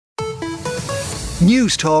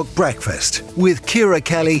Newstalk Breakfast with Ciara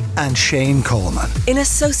Kelly and Shane Coleman. In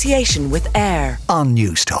association with AIR On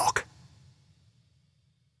Newstalk.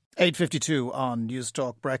 8:52 on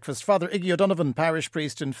Newstalk Breakfast. Father Iggy O'Donavan, parish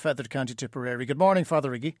priest in Fethard, County Tipperary. Good morning,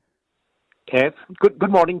 Father Iggy. Kev,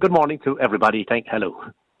 good morning to everybody. Hello.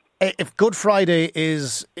 If Good Friday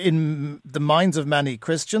is, in the minds of many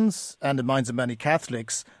Christians and in the minds of many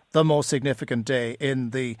Catholics, the most significant day in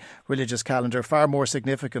the religious calendar, far more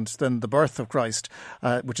significant than the birth of Christ,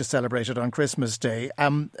 which is celebrated on Christmas Day,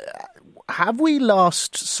 have we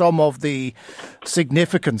lost some of the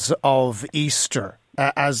significance of Easter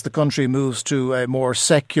as the country moves to a more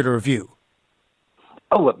secular view?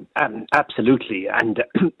 Oh, absolutely. And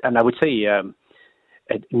I would say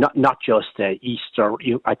not just Easter.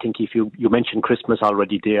 I think if you mentioned Christmas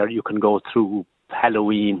already there, you can go through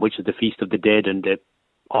Halloween, which is the Feast of the Dead, and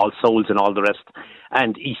All Souls and all the rest,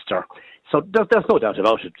 and Easter. So there's no doubt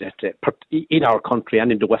about it that in our country and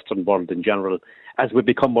in the Western world in general, as we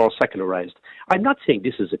become more secularized. I'm not saying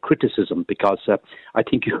this is a criticism, because I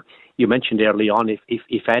think you mentioned early on,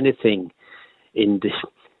 if anything, in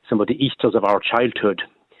some of the Easters of our childhood,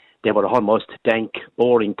 they were almost dank,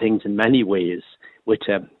 boring things in many ways, with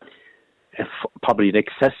probably an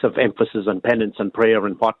excessive emphasis on penance and prayer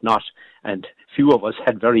and whatnot, and few of us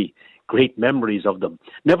had very great memories of them.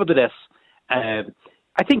 Nevertheless, I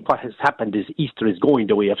think what has happened is Easter is going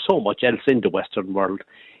the way of so much else in the Western world.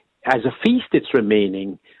 As a feast, it's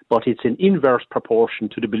remaining, but it's in inverse proportion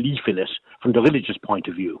to the belief in it from the religious point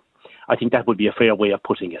of view. I think that would be a fair way of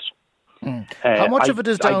putting it. How much of it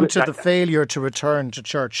is down to the failure to return to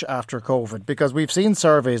church after COVID? Because we've seen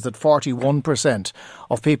surveys that 41%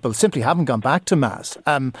 of people simply haven't gone back to Mass.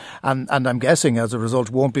 And I'm guessing as a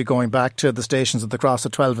result won't be going back to the Stations of the Cross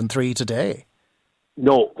at 12 and 3 today.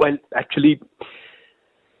 No, well, actually,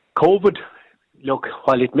 COVID, look,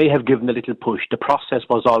 while it may have given a little push, the process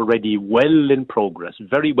was already well in progress,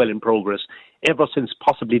 very well in progress, ever since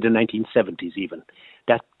possibly the 1970s even.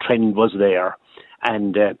 That trend was there.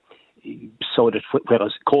 And so that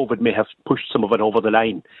whereas COVID may have pushed some of it over the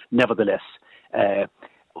line, nevertheless,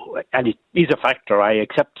 and it is a factor, I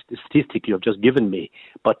accept the statistic you have just given me,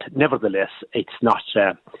 but nevertheless, it's not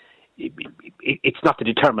the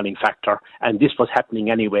determining factor, and this was happening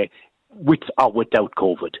anyway, with or without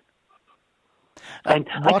COVID. And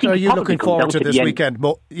what are you looking forward to this weekend?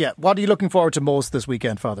 What are you looking forward to most this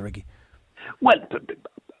weekend, Father Iggy? Well,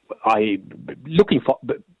 I'm looking for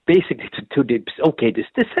basically to the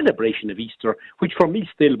celebration of Easter, which for me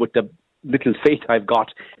still, with the little faith I've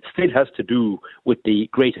got, still has to do with the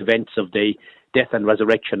great events of the death and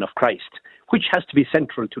resurrection of Christ, which has to be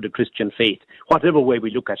central to the Christian faith, whatever way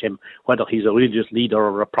we look at him, whether he's a religious leader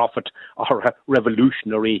or a prophet or a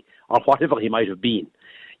revolutionary or whatever he might have been,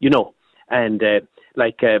 And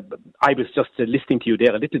I was just listening to you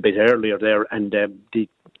there a little bit earlier there, and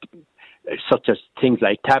such as things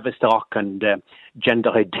like Tavistock and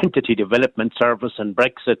Gender Identity Development Service and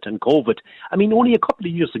Brexit and COVID. I mean, only a couple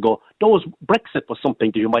of years ago, Brexit was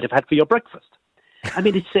something that you might have had for your breakfast. I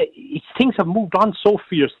mean, things have moved on so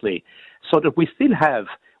fiercely, so that we still have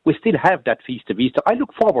that Feast of Easter. I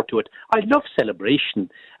look forward to it. I love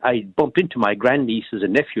celebration. I bumped into my grandnieces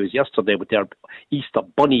and nephews yesterday with their Easter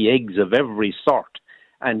bunny eggs of every sort.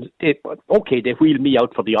 And they wheeled me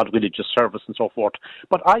out for the odd religious service and so forth.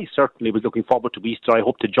 But I certainly was looking forward to Easter. I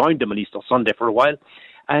hope to join them on Easter Sunday for a while.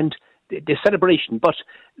 And the celebration, but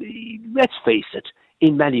let's face it,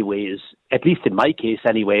 in many ways, at least in my case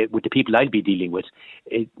anyway, with the people I'll be dealing with,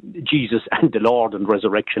 Jesus and the Lord and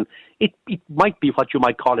resurrection, it might be what you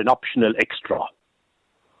might call an optional extra.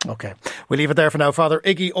 OK, we'll leave it there for now. Father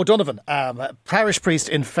Iggy O'Donavan, parish priest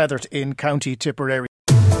in Fethard in County Tipperary.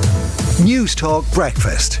 Newstalk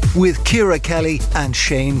Breakfast with Ciara Kelly and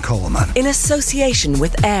Shane Coleman. In association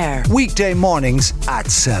with AIR. Weekday mornings at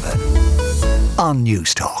 7 on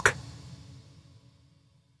Newstalk.